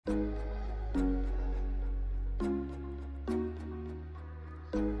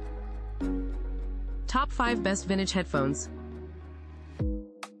Top 5 Best Vintage Headphones.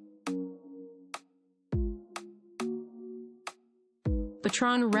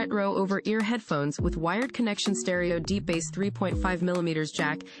 Botron Retro Over-Ear Headphones with Wired Connection Stereo Deep Bass 3.5mm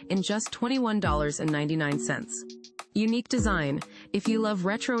Jack in just $21.99. Unique design. If you love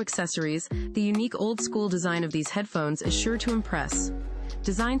retro accessories, the unique old-school design of these headphones is sure to impress.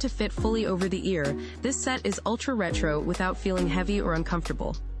 Designed to fit fully over the ear, this set is ultra-retro without feeling heavy or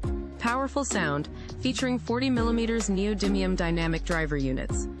uncomfortable. Powerful sound, featuring 40mm neodymium dynamic driver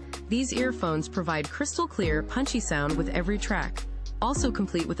units. These earphones provide crystal-clear, punchy sound with every track. Also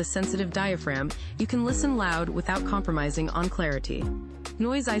complete with a sensitive diaphragm, you can listen loud without compromising on clarity.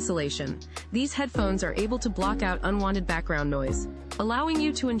 Noise isolation. These headphones are able to block out unwanted background noise, allowing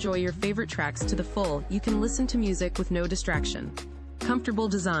you to enjoy your favorite tracks to the full. You can listen to music with no distraction. Comfortable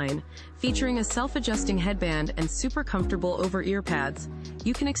design. Featuring a self-adjusting headband and super comfortable over-ear pads,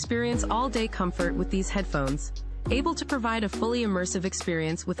 you can experience all-day comfort with these headphones. Able to provide a fully immersive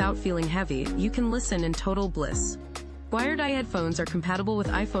experience without feeling heavy, you can listen in total bliss. Wired Eye headphones are compatible with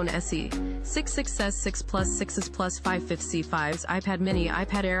iPhone SE, 6s, 6 Plus, 6s Plus, 5 5 C5s, iPad mini,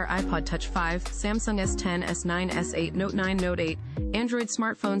 iPad Air, iPod Touch 5, Samsung S10, S9, S8, Note 9, Note 8, Android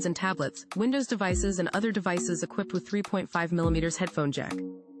smartphones and tablets, Windows devices and other devices equipped with 3.5mm headphone jack.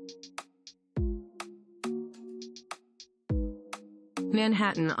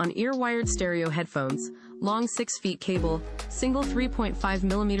 Manhattan On-Ear Wired Stereo Headphones. Long 6 feet cable, single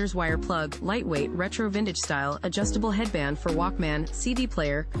 3.5mm wire plug, lightweight, retro vintage style, adjustable headband for Walkman, CD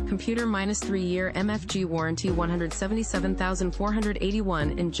player, computer -3-year MFG warranty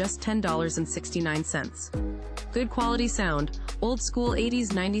 $177,481 in just $10.69. Good quality sound, old school 80s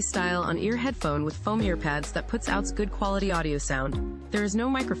 90s style on-ear headphone with foam ear pads that puts out good quality audio sound. There is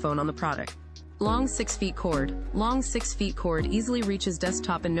no microphone on the product. Long 6 feet cord. Long 6 feet cord easily reaches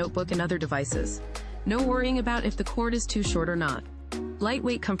desktop and notebook and other devices. No worrying about if the cord is too short or not.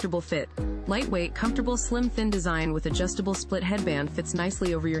 Lightweight comfortable fit. Lightweight comfortable slim thin design with adjustable split headband fits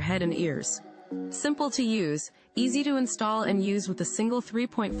nicely over your head and ears. Simple to use, easy to install and use with a single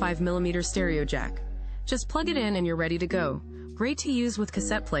 3.5mm stereo jack. Just plug it in and you're ready to go. Great to use with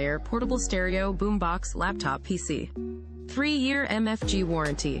cassette player, portable stereo, boombox, laptop, PC. 3-year MFG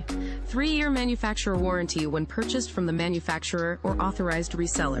warranty. 3-year manufacturer warranty when purchased from the manufacturer or authorized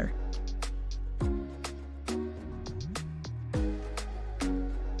reseller.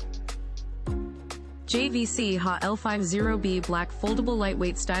 JVC HA L50B Black Foldable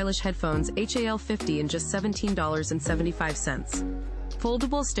Lightweight Stylish Headphones HAL50 in just $17.75.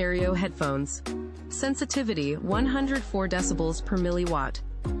 Foldable Stereo Headphones. Sensitivity 104 decibels per milliwatt.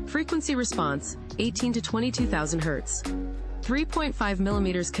 Frequency response 18 to 22,000 Hz.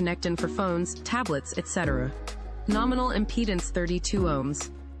 3.5mm connect-in for phones, tablets, etc. Nominal impedance 32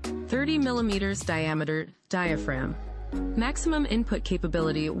 ohms. 30mm diameter diaphragm. Maximum input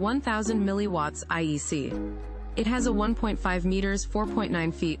capability 1000 milliwatts IEC. It has a 1.5 meters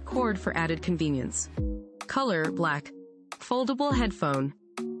 4.9 feet cord for added convenience. Color black. Foldable headphone.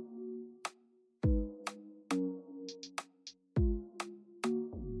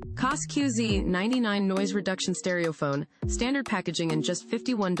 Cost QZ99 noise reduction stereophone, standard packaging in just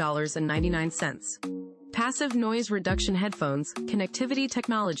 $51.99. Passive noise reduction headphones, connectivity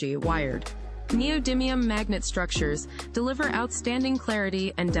technology wired. Neodymium magnet structures deliver outstanding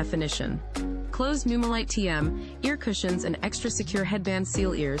clarity and definition. Closed Numalite TM, ear cushions and extra secure headband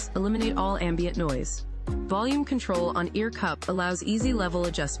seal ears eliminate all ambient noise. Volume control on ear cup allows easy level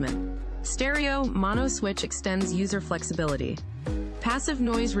adjustment. Stereo mono switch extends user flexibility. Passive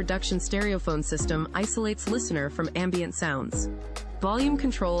noise reduction stereophone system isolates listener from ambient sounds. Volume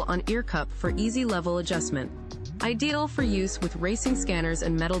control on ear cup for easy level adjustment. Ideal for use with racing scanners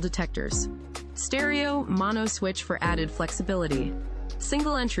and metal detectors. Stereo mono switch for added flexibility.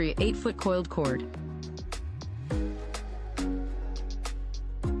 Single entry 8-foot coiled cord.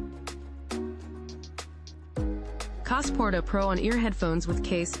 Cosporta Pro on-ear headphones with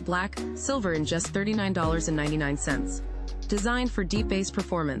case, black, silver in just $39.99. Designed for deep bass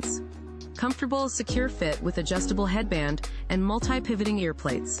performance. Comfortable, secure fit with adjustable headband and multi-pivoting ear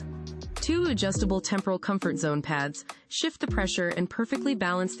plates. 2 adjustable temporal comfort zone pads shift the pressure and perfectly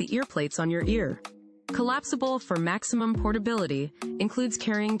balance the ear plates on your ear. Collapsible for maximum portability, includes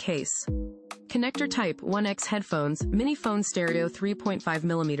carrying case. Connector type 1X headphones, mini phone stereo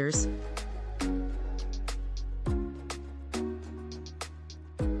 3.5mm.